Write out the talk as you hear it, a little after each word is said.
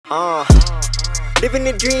Uh, Living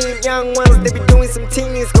the dream, young ones, they be doing some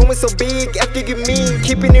things, going so big after you mean,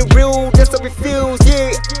 keeping it real, that's how it feels,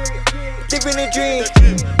 yeah. Living the dream,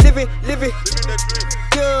 living,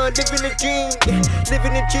 yeah, living the dream,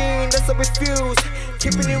 living the dream, that's how it feels,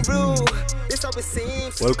 keeping it real, that's how it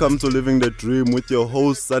seems. Welcome to Living the Dream with your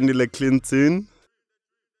host, Sandile Clinton.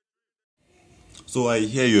 So I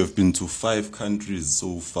hear you have been to 5 countries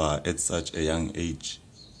so far at such a young age.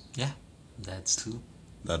 Yeah, that's true.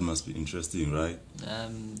 That must be interesting, right?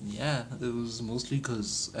 Yeah, it was mostly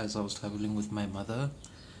because as I was traveling with my mother,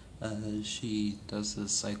 she does the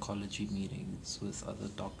psychology meetings with other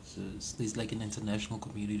doctors. There's like an international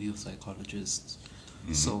community of psychologists.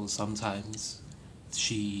 Mm-hmm. So sometimes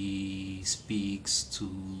she speaks to,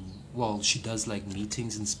 she does like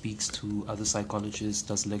meetings and speaks to other psychologists,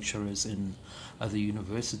 does lecturers in other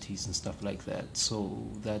universities and stuff like that.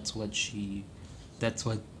 So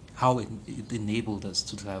how it enabled us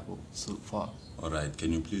to travel so far. All right,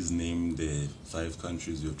 can you please name the 5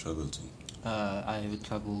 countries you've traveled to? I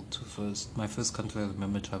traveled to my first country I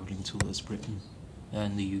remember traveling to was Britain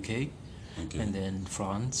and the UK, okay. And then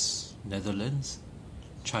France, Netherlands,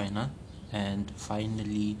 China, and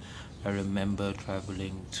finally I remember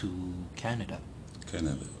traveling to Canada.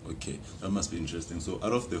 Canada, okay. That must be interesting. So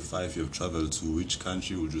out of the 5 you've traveled to, which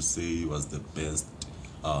country would you say was the best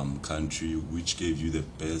country, which gave you the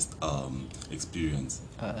best experience?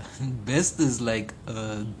 Best is like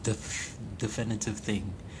a definitive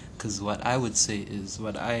thing, because what I would say is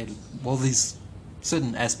these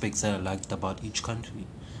certain aspects that I liked about each country,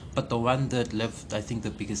 but the one that left I think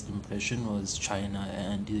the biggest impression was China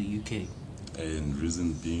and the UK. And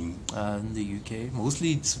reason being? In the UK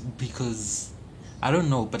mostly it's because I don't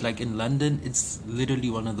know, but like in London it's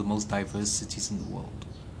literally one of the most diverse cities in the world.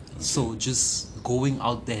 Okay. So just going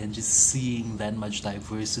out there and just seeing that much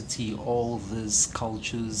diversity, all these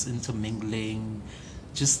cultures intermingling,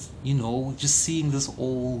 just seeing this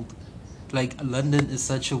old, like London is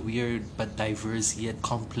such a weird but diverse yet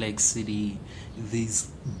complex city.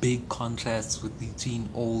 These big contrasts between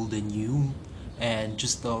old and new, and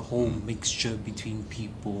just the whole mixture between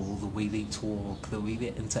people, the way they talk, the way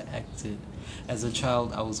they interacted. As a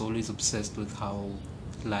child, I was always obsessed with how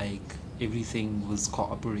like everything was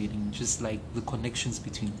cooperating, just like the connections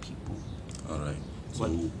between people. All right. So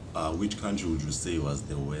which country would you say was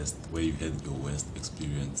the worst, where you had your worst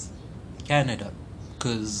experience? Canada,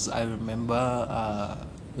 because I remember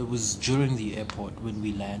it was during the airport when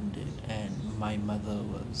we landed, and my mother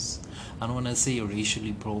was, I don't want to say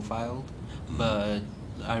racially profiled, but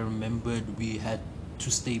I remembered we had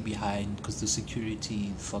to stay behind because the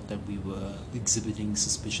security thought that we were exhibiting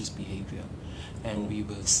suspicious behavior, and we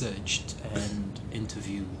were searched and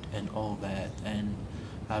interviewed and all that. And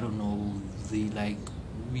I don't know,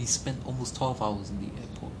 we spent almost 12 hours in the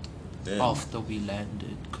airport. Damn. After we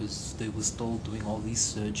landed, because they were still doing all these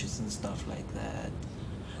searches and stuff like that.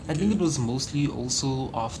 Okay. I think it was mostly also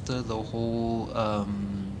after the whole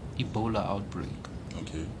Ebola outbreak.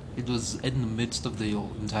 Okay. It was in the midst of the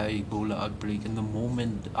entire Ebola outbreak, and the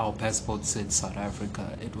moment our passport said South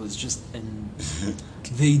Africa, it was just, and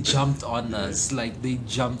they jumped on us.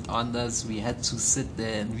 We had to sit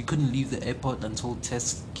there, and we couldn't leave the airport until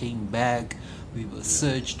tests came back. We were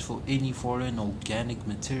searched for any foreign organic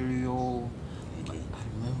material. Okay. I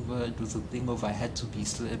remember it was a thing of I had to be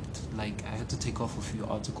slipped, like I had to take off a few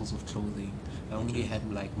articles of clothing. I only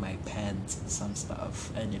had like my pants and some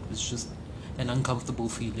stuff, and it was just an uncomfortable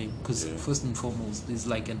feeling, because first and foremost there's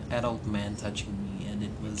like an adult man touching me, and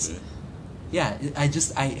it was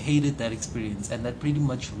I hated that experience, and that pretty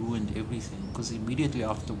much ruined everything, because immediately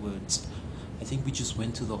afterwards I think we just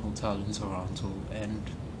went to the hotel in Toronto, and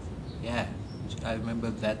I remember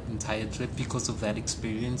that entire trip, because of that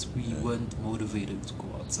experience we weren't motivated to go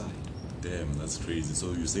outside. Damn, that's crazy.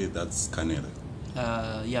 So you say that's Canada?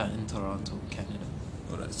 In Toronto, Canada.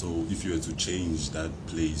 Alright, so if you were to change that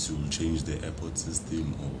place, you will change the airport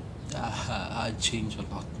system, or? I'd change a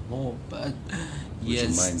lot more, but yes. Would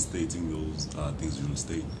you mind stating those things you will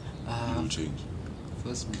state? You will change?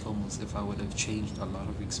 First and foremost, if I would have changed a lot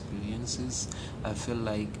of experiences, I feel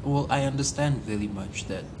like, I understand very much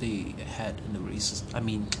that they had in the racist,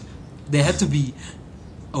 they had to be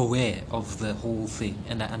aware of the whole thing,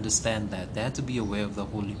 and I understand that they had to be aware of the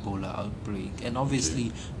whole Ebola outbreak, and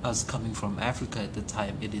obviously us coming from Africa at the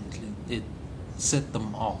time, it set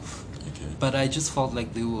them off. Okay. But I just felt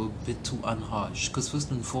like they were a bit too unharsh, because first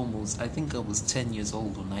and foremost I think I was 10 years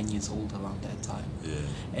old or 9 years old around that time,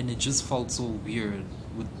 and it just felt so weird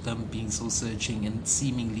with them being so searching and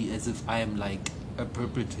seemingly as if I am like a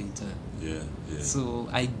perpetrator. So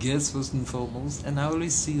I guess first and foremost, and I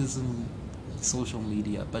always see this in social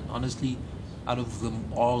media. But honestly, out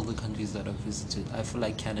of all the countries that I've visited, I feel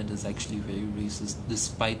like Canada is actually very racist,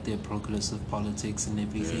 despite their progressive politics and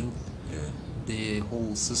everything. Yeah. Their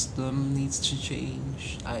whole system needs to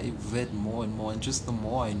change. I've read more and more, and just the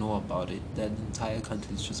more I know about it, that entire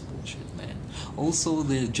country is just bullshit, man. Also,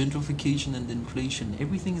 the gentrification and inflation,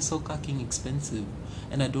 everything is so fucking expensive,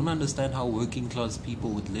 and I don't understand how working class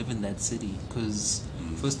people would live in that city. Because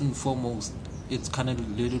first and foremost, it's kind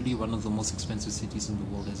of literally one of the most expensive cities in the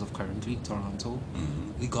world as of currently, Toronto.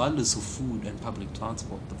 Regardless of food and public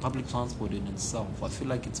transport, the public transport in itself, I feel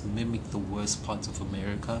like it's mimicked the worst parts of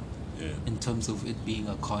America. Yeah. In terms of it being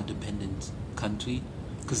a car dependent country,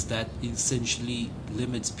 because that essentially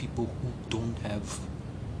limits people who don't have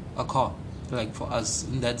a car. Like for us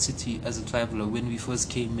in that city as a traveler, when we first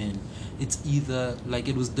came in, it's either like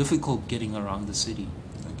it was difficult getting around the city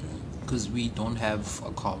Okay. because we don't have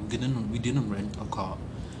a car. We didn't rent a car.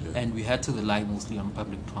 Yeah. And we had to rely mostly on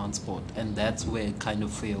public transport, and that's where it kind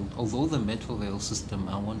of failed. Although the metro rail system,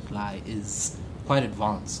 I won't lie, is quite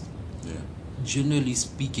advanced. Yeah. Generally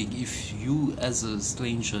speaking, if you as a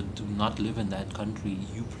stranger do not live in that country,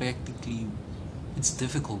 you practically, it's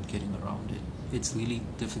difficult getting around it. It's really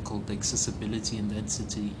difficult. The accessibility in that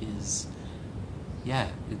city is, yeah,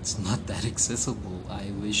 it's not that accessible.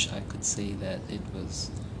 I wish I could say that it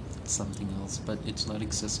was something else, but it's not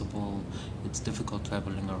accessible. It's difficult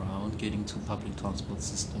traveling around, getting to public transport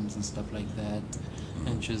systems and stuff like that.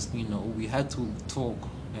 And just, we had to talk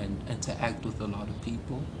and interact with a lot of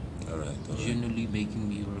people. All right. Generally making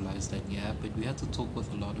me realize that, but we had to talk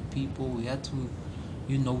with a lot of people. We had to,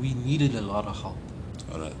 we needed a lot of help.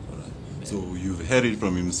 All right. So you've heard it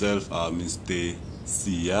from himself, Mr.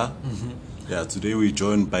 Sia. Yeah, today we're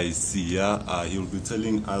joined by Sia. He'll be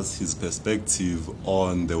telling us his perspective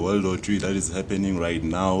on the World War III that is happening right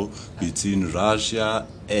now between Russia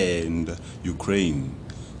and Ukraine.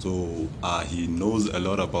 So he knows a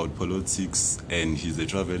lot about politics and he's a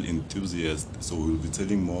travel enthusiast. So we'll be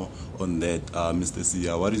telling more on that. Mr.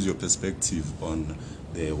 Sia, what is your perspective on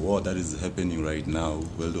the war that is happening right now,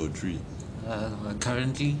 World War III?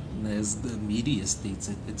 Currently, as the media states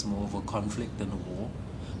it's more of a conflict than a war.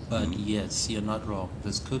 But yes, you're not wrong.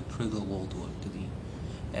 This could trigger World War III.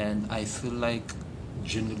 And I feel like,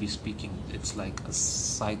 generally speaking, it's like a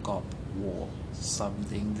psyop war,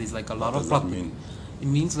 something. There's like a lot of propaganda. It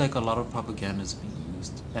means like a lot of propaganda is being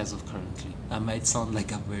used as of currently. I might sound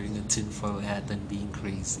like I'm wearing a tinfoil hat and being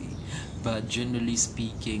crazy, but generally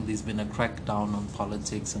speaking, there's been a crackdown on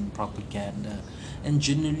politics and propaganda, and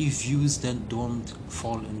generally views that don't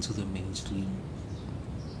fall into the mainstream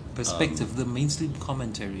perspective, the mainstream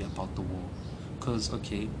commentary about the war. Because,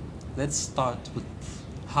 okay, let's start with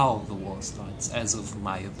how the war starts, as of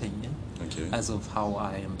my opinion, as of how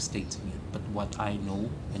I am stating it, but what I know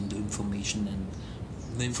and the information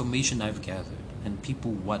I've gathered and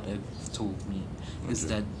people what have told me is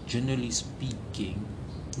that generally speaking,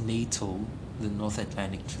 NATO, the North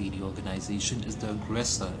Atlantic Treaty Organization, is the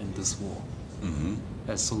aggressor in this war.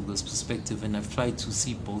 As so this perspective, and I've tried to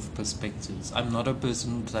see both perspectives. I'm not a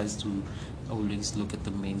person who tries to always look at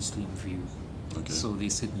the mainstream view. So they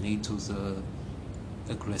said NATO's the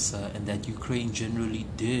aggressor, and that Ukraine generally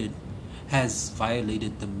has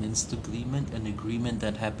violated the Minsk agreement, an agreement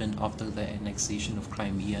that happened after the annexation of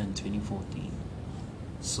Crimea in 2014.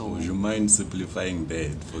 So would you mind simplifying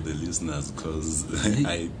that for the listeners, because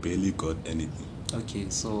I barely got anything. Okay,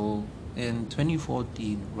 so in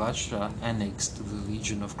 2014, Russia annexed the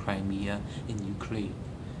region of Crimea in Ukraine.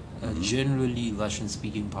 Generally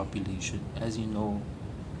Russian-speaking population. As you know,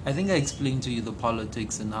 I think I explained to you the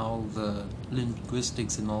politics and how the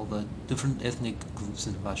linguistics and all the different ethnic groups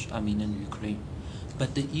in Ukraine.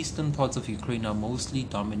 But the eastern parts of Ukraine are mostly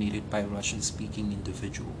dominated by Russian-speaking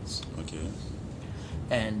individuals.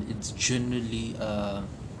 And it's generally,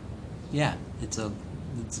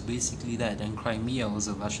 it's basically that. And Crimea was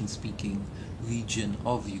a Russian-speaking region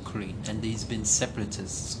of Ukraine, and there's been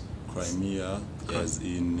separatists. Crimea, as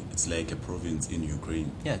in, it's like a province in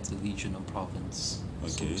Ukraine. Yeah, it's a region or province,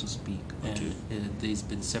 so to speak. And there's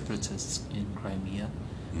been separatists in Crimea.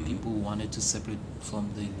 People wanted to separate from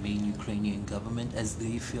the main Ukrainian government as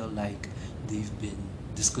they feel like they've been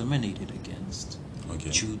discriminated against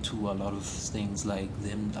due to a lot of things like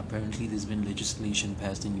them. Apparently, there's been legislation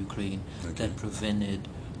passed in Ukraine that prevented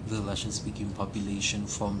the Russian-speaking population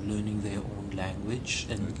from learning their own language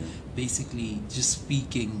and basically just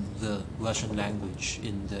speaking the Russian language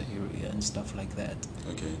in the area and stuff like that.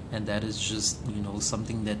 And that is just,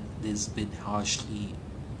 something that has been harshly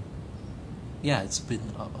yeah, it's been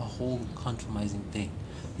a whole compromising thing.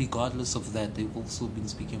 Regardless of that, they've also been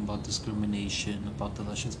speaking about discrimination, about the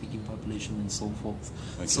Russian-speaking population, and so forth.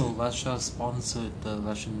 Okay. So Russia sponsored the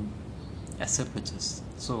Russian separatists.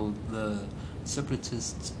 So the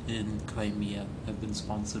separatists in Crimea have been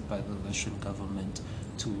sponsored by the Russian government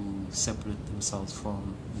to separate themselves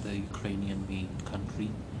from the Ukrainian main country.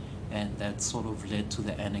 And that sort of led to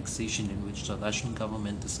the annexation, in which the Russian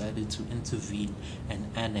government decided to intervene and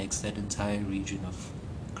annex that entire region of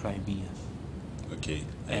Crimea. Okay,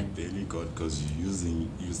 I And- barely got, because you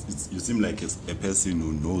seem like a person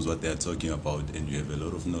who knows what they're talking about, and you have a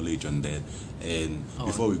lot of knowledge on that. And Oh.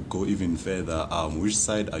 before we go even further, which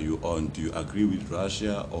side are you on? Do you agree with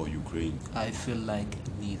Russia or Ukraine? I feel like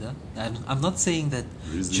neither. I'm not saying that.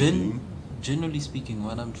 Reason being? Generally speaking,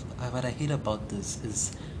 what I hate about this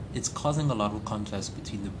is it's causing a lot of contrast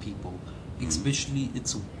between the people. Especially,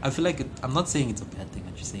 I feel like I'm not saying it's a bad thing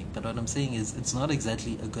what you're saying, but what I'm saying is it's not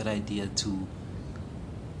exactly a good idea to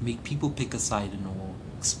make people pick a side in a war,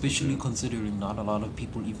 especially considering not a lot of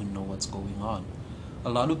people even know what's going on. A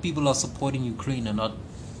lot of people are supporting Ukraine and not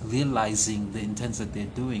realizing the intents that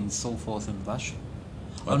they're doing, so forth in Russia.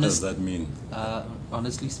 What does that mean?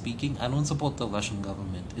 Honestly speaking, I don't support the Russian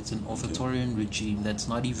government. It's an authoritarian regime that's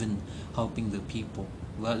not even helping the people.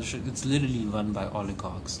 Russia, it's literally run by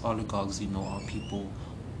oligarchs. Oligarchs, are people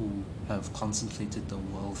who have concentrated the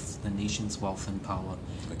wealth, the nation's wealth and power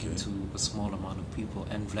Okay. into a small amount of people.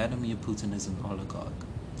 And Vladimir Putin is an oligarch.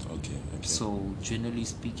 Okay. So, generally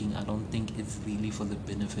speaking, I don't think it's really for the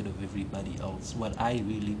benefit of everybody else. What I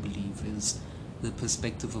really believe is the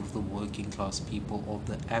perspective of the working class people, or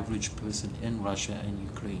the average person in Russia and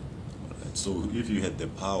Ukraine. Alright. So if you had the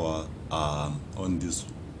power on this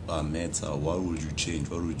matter, what would you change?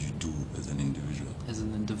 What would you do as an individual? As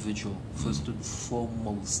an individual, first and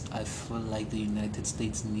foremost, I feel like the United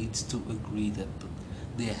States needs to agree that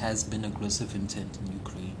there has been aggressive intent in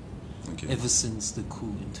Ukraine Okay. ever since the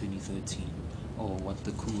coup in 2013, or what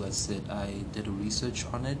the coup has said. I did a research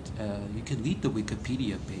on it. You can read the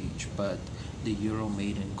Wikipedia page, but the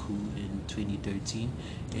Euromaidan coup in 2013,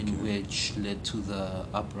 in which led to the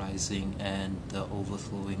uprising and the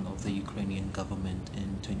overthrowing of the Ukrainian government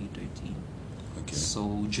in 2013. Okay.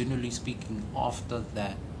 So generally speaking, after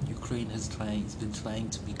that, Ukraine has been trying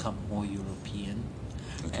to become more European,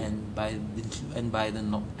 Okay. and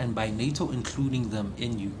by NATO including them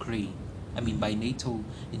in Ukraine. I mean, by NATO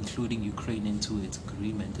including Ukraine into its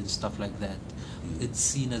agreement and stuff like that, it's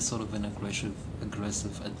seen as sort of an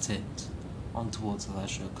aggressive attempt on towards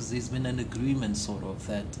Russia, because there's been an agreement sort of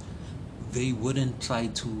that they wouldn't try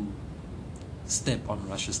to step on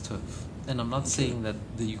Russia's turf. And I'm not saying that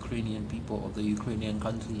the Ukrainian people or the Ukrainian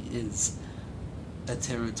country is a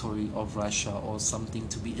territory of Russia or something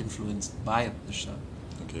to be influenced by Russia.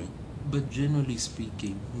 Okay. But generally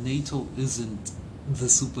speaking, NATO isn't the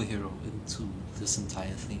superhero into this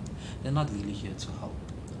entire thing. They're not really here to help.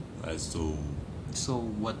 Right. So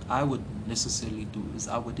what I would necessarily do is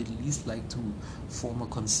I would at least like to form a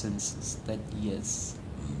consensus that yes,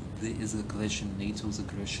 there is aggression, NATO's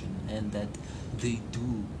aggression, and that they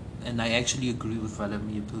do. And I actually agree with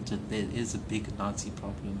Vladimir Putin. There is a big Nazi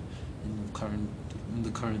problem in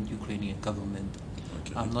the current Ukrainian government.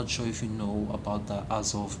 Okay. I'm not sure if you know about the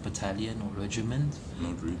Azov battalion or regiment,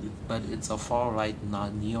 Not really. but it's a far-right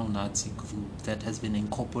neo-Nazi group that has been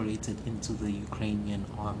incorporated into the Ukrainian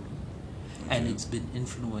army. And Okay. it's been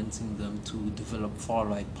influencing them to develop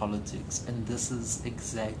far-right politics. And this is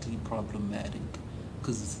exactly problematic,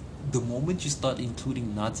 because the moment you start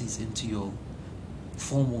including Nazis into your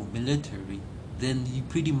formal military, then you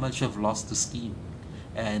pretty much have lost the scheme.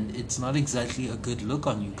 And it's not exactly a good look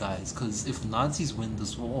on you guys, because if Nazis win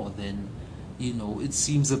this war, then, it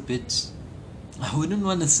seems a bit, I wouldn't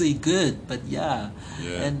want to say good, but yeah.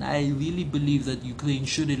 And I really believe that Ukraine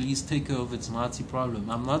should at least take care of its Nazi problem.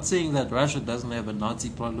 I'm not saying that Russia doesn't have a Nazi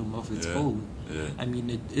problem of its own. Yeah. I mean,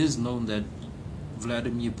 it is known that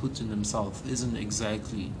Vladimir Putin himself isn't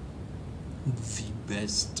exactly the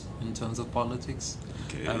best in terms of politics.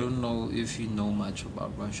 Okay. I don't know if you know much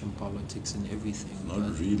about Russian politics and everything.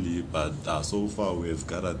 Not really, but so far we have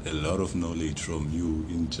gathered a lot of knowledge from you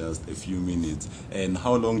in just a few minutes. And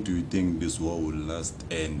how long do you think this war will last?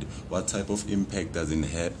 And what type of impact does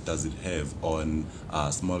it have on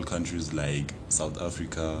small countries like South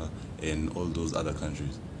Africa and all those other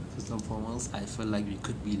countries? First and foremost, I feel like we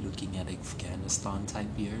could be looking at Afghanistan type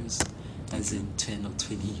years, as in 10 or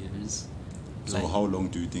 20 years. So how long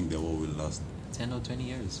do you think the war will last? 10 or 20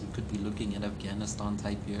 years. We could be looking at Afghanistan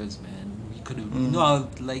type years, man. We could have, no,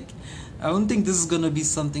 like, I don't think this is gonna be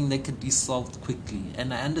something that could be solved quickly.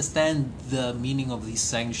 And I understand the meaning of these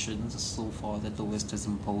sanctions so far that the West has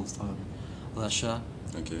imposed on Russia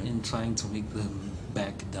in trying to make them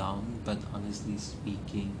back down. But honestly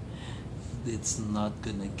speaking, it's not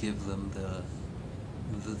gonna give them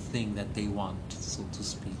the thing that they want, so to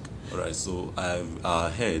speak. All right, so I've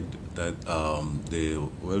heard that the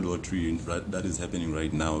World War III that is happening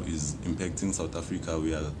right now is impacting South Africa.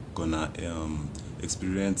 We are gonna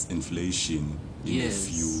experience inflation in a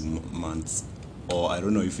few months, or I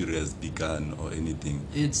don't know if it has begun or anything.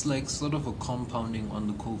 It's like sort of a compounding on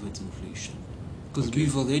the COVID inflation, because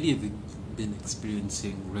we've already been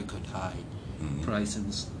experiencing record high price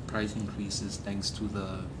increases thanks to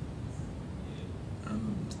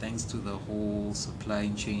the whole supply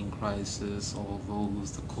chain crisis, all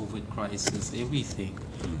those, the COVID crisis, everything.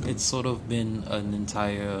 It's sort of been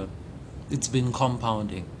it's been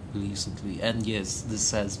compounding recently. And yes,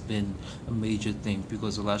 this has been a major thing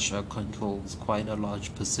because Russia controls quite a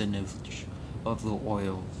large percentage of the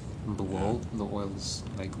oil in the world, the oil's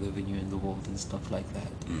like revenue in the world and stuff like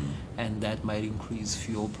that. And that might increase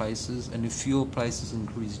fuel prices, and if fuel prices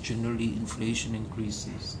increase, generally inflation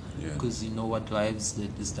increases, because you know what drives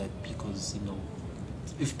it is that, because you know,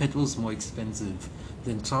 if petrol is more expensive,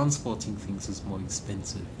 then transporting things is more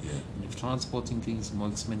expensive, and if transporting things is more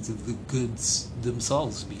expensive, the goods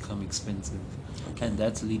themselves become expensive, and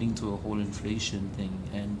that's leading to a whole inflation thing.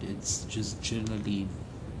 And it's just generally,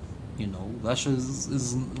 you know, Russia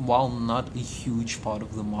is, while not a huge part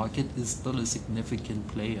of the market, is still a significant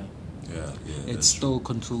player. It still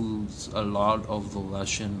controls a lot of the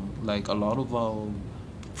Russian, like a lot of our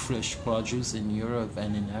fresh produce in Europe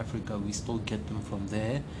and in Africa, we still get them from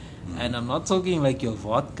there. And I'm not talking like your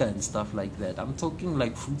vodka and stuff like that. I'm talking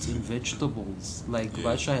like fruits and vegetables. Like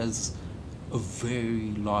Russia has a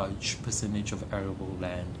very large percentage of arable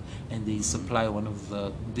land, and they supply one of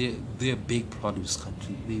they're a big produce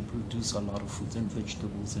country. They produce a lot of fruits and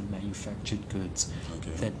vegetables and manufactured goods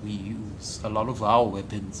that we use. A lot of our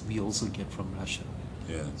weapons we also get from Russia.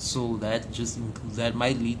 So that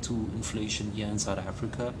might lead to inflation here in South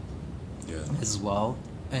Africa as well.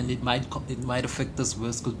 And it might affect us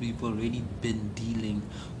worse because we've already been dealing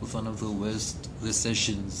with one of the worst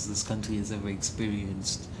recessions this country has ever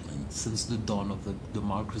experienced since the dawn of the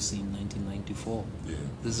democracy in 1994.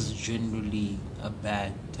 This is generally a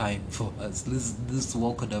bad time for us. This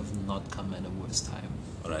war could have not come at a worse time.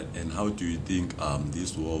 All right, and how do you think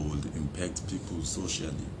this war will impact people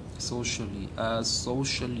socially? Socially,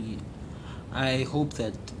 I hope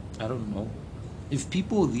that, I don't know, if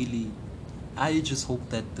people really, I just hope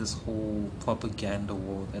that this whole propaganda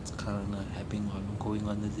war that's kind of going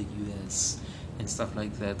on in the US and stuff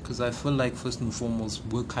like that, because I feel like first and foremost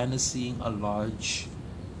we're kind of seeing a large,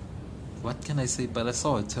 what can I say, but I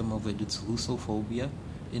saw a term of it, it's Russophobia,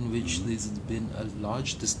 in which there's been a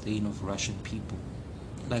large disdain of Russian people.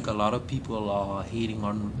 Like a lot of people are hating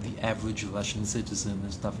on the average Russian citizen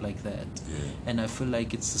and stuff like that. And I feel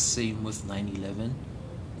like it's the same with 9/11.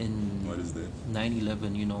 What is that?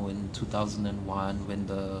 9/11, you know, in 2001 when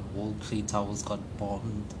the World Trade Towers got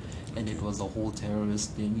bombed, and it was a whole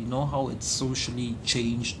terrorist thing. You know how it socially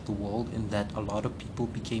changed the world in that a lot of people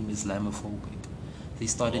became Islamophobic. They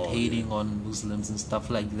started hating on Muslims and stuff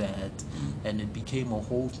like that, and it became a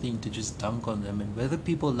whole thing to just dunk on them. And whether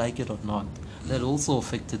people like it or not, that also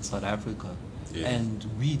affected South Africa. And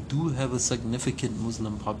we do have a significant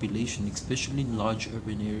Muslim population, especially in large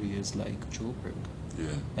urban areas like Joburg.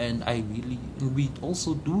 And we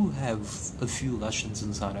also do have a few Russians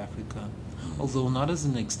in South Africa, although not as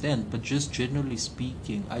an extent, but just generally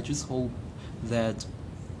speaking, I just hope that,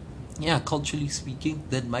 culturally speaking,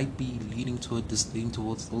 that might be leading to a disdain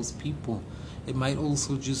towards those people. It might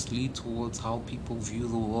also just lead towards how people view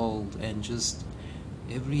the world and just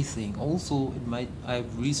everything. Also,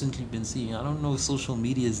 I've recently been seeing, I don't know if social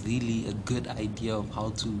media is really a good idea of how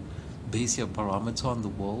to base your parameter on the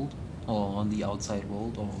world or on the outside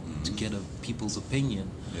world, or to get people's opinion.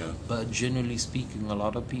 But generally speaking, a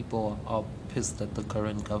lot of people are pissed at the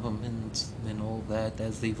current government and all that,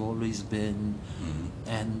 as they've always been.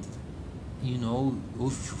 And you know,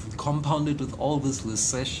 compounded with all this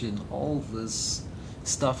recession, all this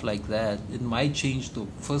stuff like that, it might change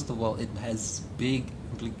first of all, it has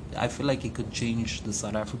I feel like it could change the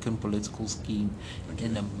South African political scheme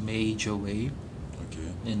in a major way.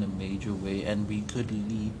 And we could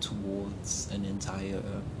lead towards an entire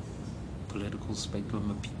political spectrum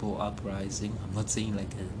of people uprising. I'm not saying like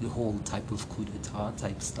the whole type of coup d'etat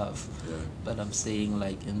type stuff, but I'm saying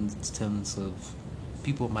like in terms of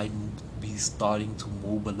people might be starting to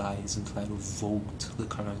mobilize and try to vote the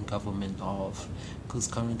current government off, because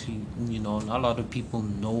currently, not a lot of people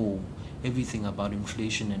know everything about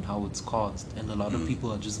inflation and how it's caused, and a lot of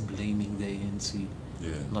people are just blaming the ANC. Yeah.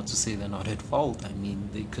 Not to say they're not at fault. I mean,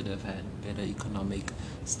 they could have had better economic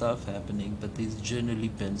stuff happening, but there's generally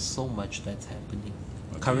been so much that's happening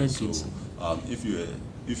currently. So,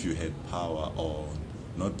 if you had power, or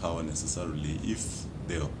not power necessarily, if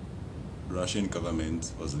the Russian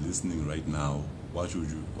government was listening right now, what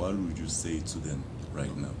would you say to them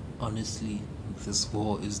right now? Honestly, this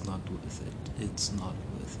war is not worth it. It's not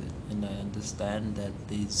worth it. And I understand that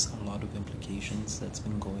there's a lot of implications that's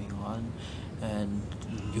been going on, and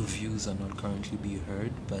your views are not currently being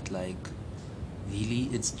heard, but really,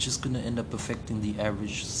 it's just going to end up affecting the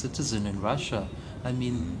average citizen in Russia. I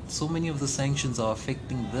mean, so many of the sanctions are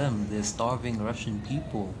affecting them. They're starving Russian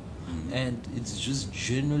people. And it's just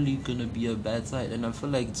generally going to be a bad side. And I feel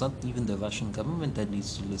like it's not even the Russian government that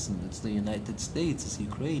needs to listen. It's the United States, it's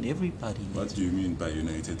Ukraine, everybody. What do you mean by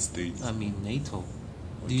United States? I mean, NATO.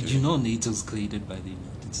 Okay. Did you know NATO's created by the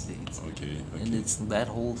United States? Okay. And it's that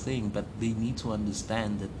whole thing. But they need to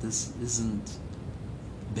understand that this isn't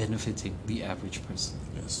benefiting the average person.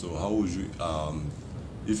 Yeah, so how would you,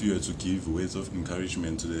 if you were to give words of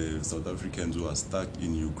encouragement to the South Africans who are stuck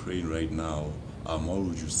in Ukraine right now, what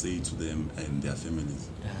would you say to them and their families?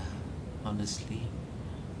 Honestly,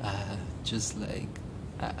 just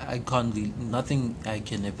I can't nothing I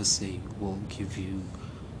can ever say will give you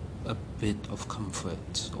a bit of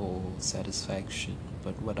comfort or satisfaction.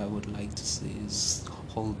 But what I would like to say is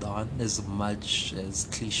hold on, as much as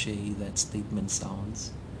cliche that statement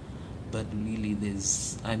sounds. But really,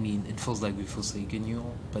 it feels like we've forsaken you,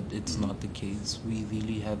 but it's not the case. We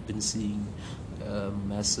really have been seeing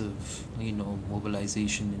massive,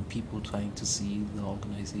 mobilization and people trying to see the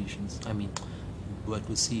organizations. I mean, what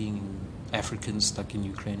we're seeing Africans stuck in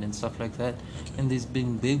Ukraine and stuff like that. Okay. And there's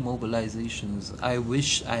been big mobilizations. I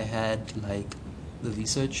wish I had the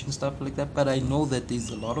research and stuff like that, but I know that there's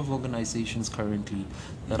a lot of organizations currently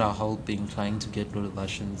that are helping, trying to get the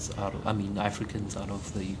Russians Africans out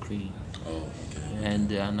of the Ukraine. Oh, okay.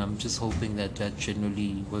 And I'm just hoping that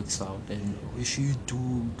generally works out. And if you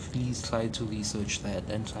do, please try to research that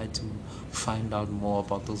and try to find out more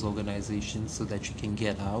about those organizations so that you can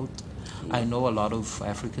get out. I know a lot of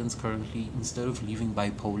Africans currently, instead of leaving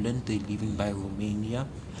by Poland, they're leaving by Romania.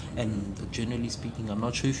 And generally speaking, I'm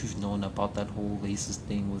not sure if you've known about that whole racist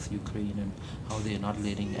thing with Ukraine and how they're not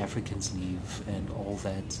letting Africans leave and all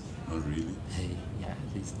that. Oh, really? Hey, yeah,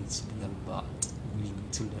 this needs to be a lot we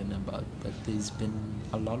need to learn about. But there's been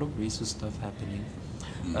a lot of racist stuff happening.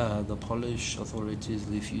 The Polish authorities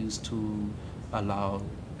refused to allow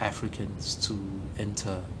Africans to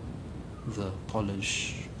enter the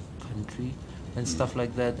Polish country and stuff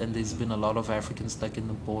like that, and there's been a lot of Africans stuck in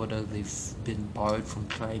the border. They've been barred from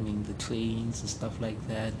climbing the trains and stuff like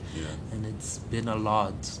that. Yeah. And it's been a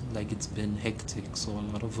lot, it's been hectic. So a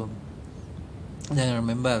lot of them. And I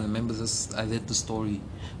remember this. I read the story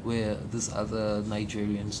where this other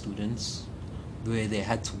Nigerian students, where they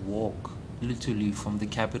had to walk literally from the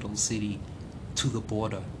capital city to the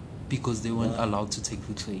border because they weren't allowed to take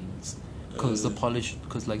the trains. Because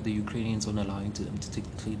the Ukrainians weren't allowing them to take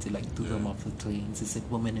the trains. They threw them off the trains. They said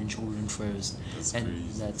women and children first.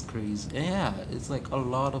 That's crazy. Yeah, it's a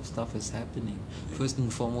lot of stuff is happening. First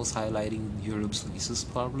and foremost, highlighting Europe's racist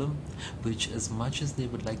problem, which, as much as they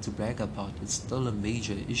would like to brag about, it's still a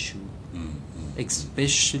major issue,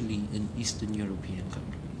 especially in Eastern European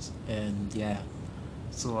countries. And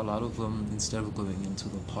so a lot of them, instead of going into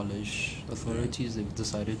the Polish authorities, they've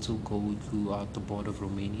decided to go throughout the border of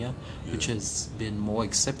Romania, which has been more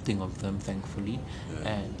accepting of them, thankfully.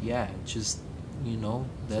 And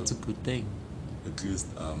that's a good thing. At least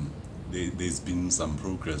there's been some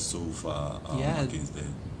progress so far against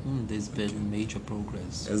that. There's been major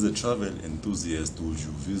progress. As a travel enthusiast, would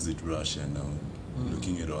you visit Russia now,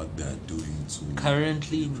 looking at what they're doing to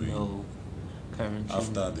Currently, Ukraine? no. Currently,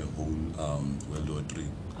 After the whole World War III.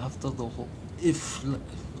 after the whole,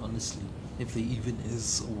 honestly, if there even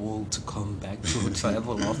is a world to come back to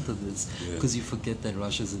travel after this, because you forget that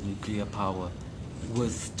Russia's a nuclear power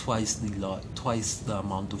with twice the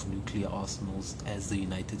amount of nuclear arsenals as the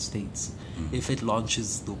United States. If it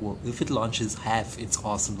launches half its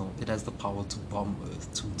arsenal, it has the power to bomb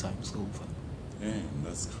Earth 2 times over. Damn,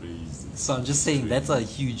 that's crazy. So I'm just saying that's a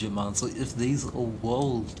huge amount. So if there's a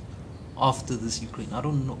world after this Ukraine, I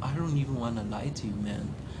don't know. I don't even want to lie to you,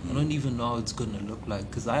 man. I don't even know how it's gonna look like.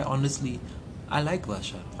 Because I like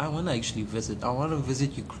Russia. I want to actually visit. I want to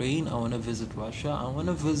visit Ukraine. I want to visit Russia. I want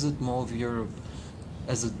to visit more of Europe.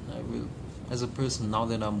 as a person now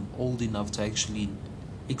that I'm old enough to actually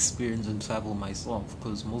experience and travel myself,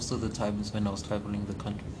 because most of the times when I was traveling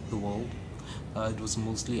the world, it was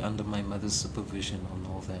mostly under my mother's supervision and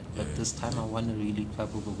all that. But this time I want to really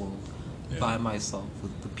travel the world by myself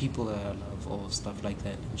with the people that I love or stuff like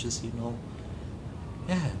that, and just and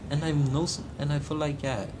I feel like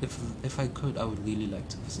if I could, I would really like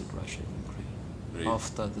to visit Russia and Ukraine. Great.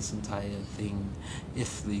 After this entire thing,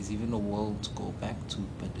 if there's even a world to go back to,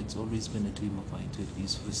 but it's always been a dream of mine to at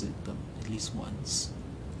least visit them at least once.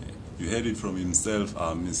 You heard it from himself,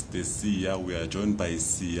 Mr. Sia. We are joined by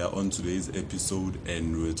Sia on today's episode,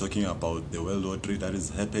 and we're talking about the World War III that is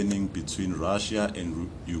happening between Russia and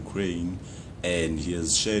Ukraine, and he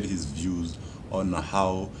has shared his views on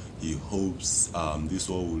how he hopes this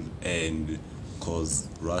war will end, because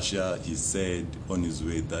Russia, he said on his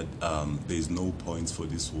way that there is no points for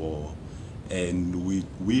this war, and we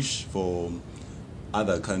wish for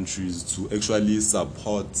other countries to actually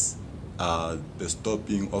support the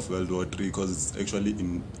stopping of World War III, because it's actually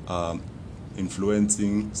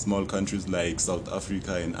influencing small countries like South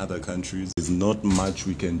Africa and other countries. There's not much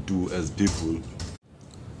we can do as people.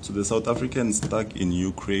 So the South Africans stuck in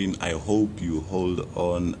Ukraine, I hope you hold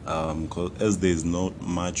on, as there's not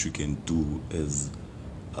much you can do as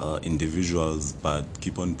individuals, but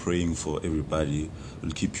keep on praying for everybody.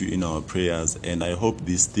 We'll keep you in our prayers, and I hope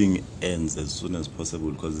this thing ends as soon as possible,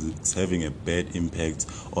 because it's having a bad impact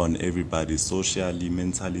on everybody, socially,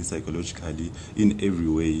 mentally, psychologically, in every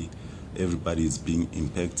way. Everybody is being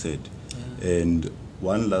impacted. And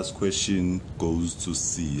one last question goes to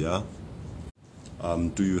Sia.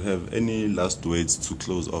 Do you have any last words to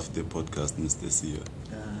close off the podcast, Mr. Sia?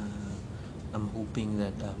 I'm hoping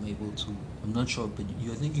that I'm able to. I'm not sure, but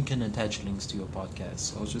I think you can attach links to your podcast.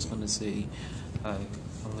 So I was just going to say, I'm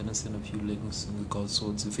going to send a few links in the God's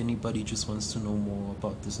Swords. If anybody just wants to know more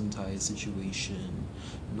about this entire situation,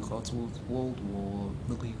 the God's World War,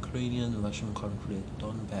 the Ukrainian-Russian conflict,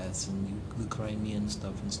 Donbass, and the Crimean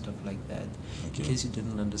stuff and stuff like that. Okay. In case you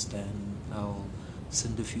didn't understand, I'll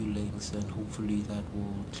send a few links, and hopefully that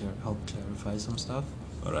will help clarify some stuff.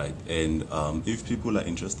 All right, and if people are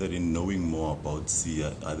interested in knowing more about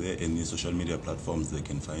Sia, are there any social media platforms they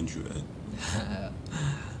can find you at?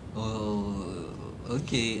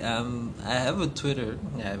 Okay. I have a Twitter.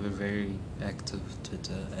 I have a very active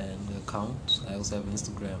Twitter and account. I also have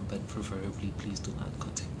Instagram, but preferably please do not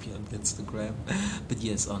contact me on Instagram. But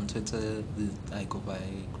yes, on Twitter I go by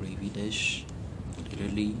Gravy Dish,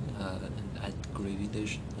 literally, and at Gravy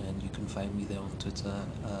Dish, and you can find me there on Twitter.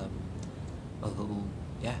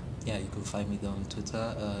 You can find me there on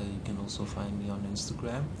Twitter. You can also find me on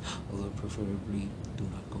Instagram, although preferably do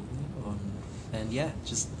not go there on. And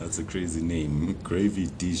that's a crazy name, Gravy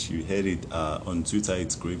Dish. You heard it on Twitter.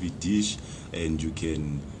 It's Gravy Dish, and you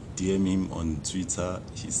can DM him on Twitter.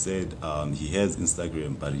 He said he has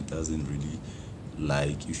Instagram, but he doesn't really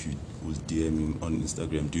like if you would DM him on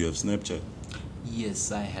Instagram. Do you have Snapchat?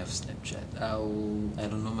 Yes, I have Snapchat. I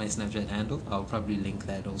don't know my Snapchat handle. I'll probably link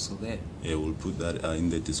that also there. Yeah, we'll put that in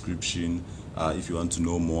the description. If you want to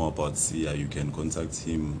know more about Sia, you can contact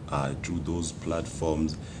him through those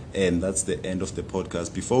platforms. And that's the end of the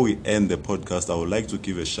podcast. Before we end the podcast, I would like to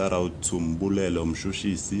give a shout out to Mbulelo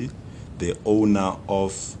Mshushisi, the owner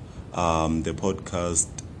of the podcast,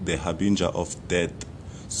 The Habinja of Death.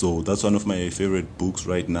 So that's one of my favorite books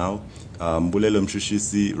right now. Mbulelo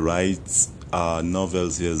Mshushisi writes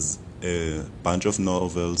novels. He has a bunch of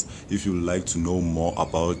novels. If you would like to know more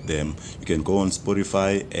about them, you can go on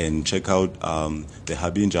Spotify and check out The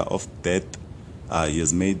Habinja of Death. He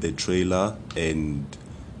has made the trailer, and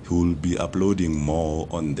he will be uploading more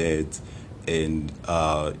on that. And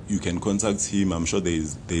you can contact him. I'm sure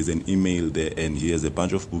there's an email there, and he has a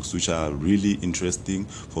bunch of books which are really interesting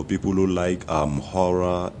for people who like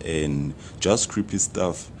horror and just creepy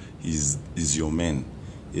stuff. He's your man.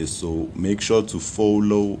 Yes, so make sure to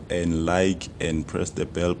follow and like and press the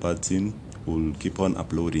bell button. We'll keep on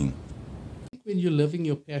uploading. When you're living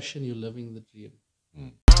your passion, you're living the dream.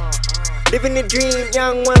 Living the dream,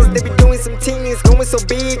 young ones, they be doing some things, going so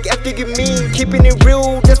big after you mean, keeping it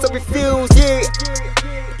real, that's how it feels, yeah.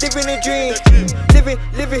 Living the dream, living,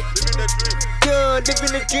 yeah,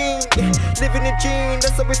 living the dream, living the dream,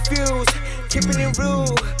 that's how it feels, keeping it real,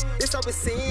 that's how it seems.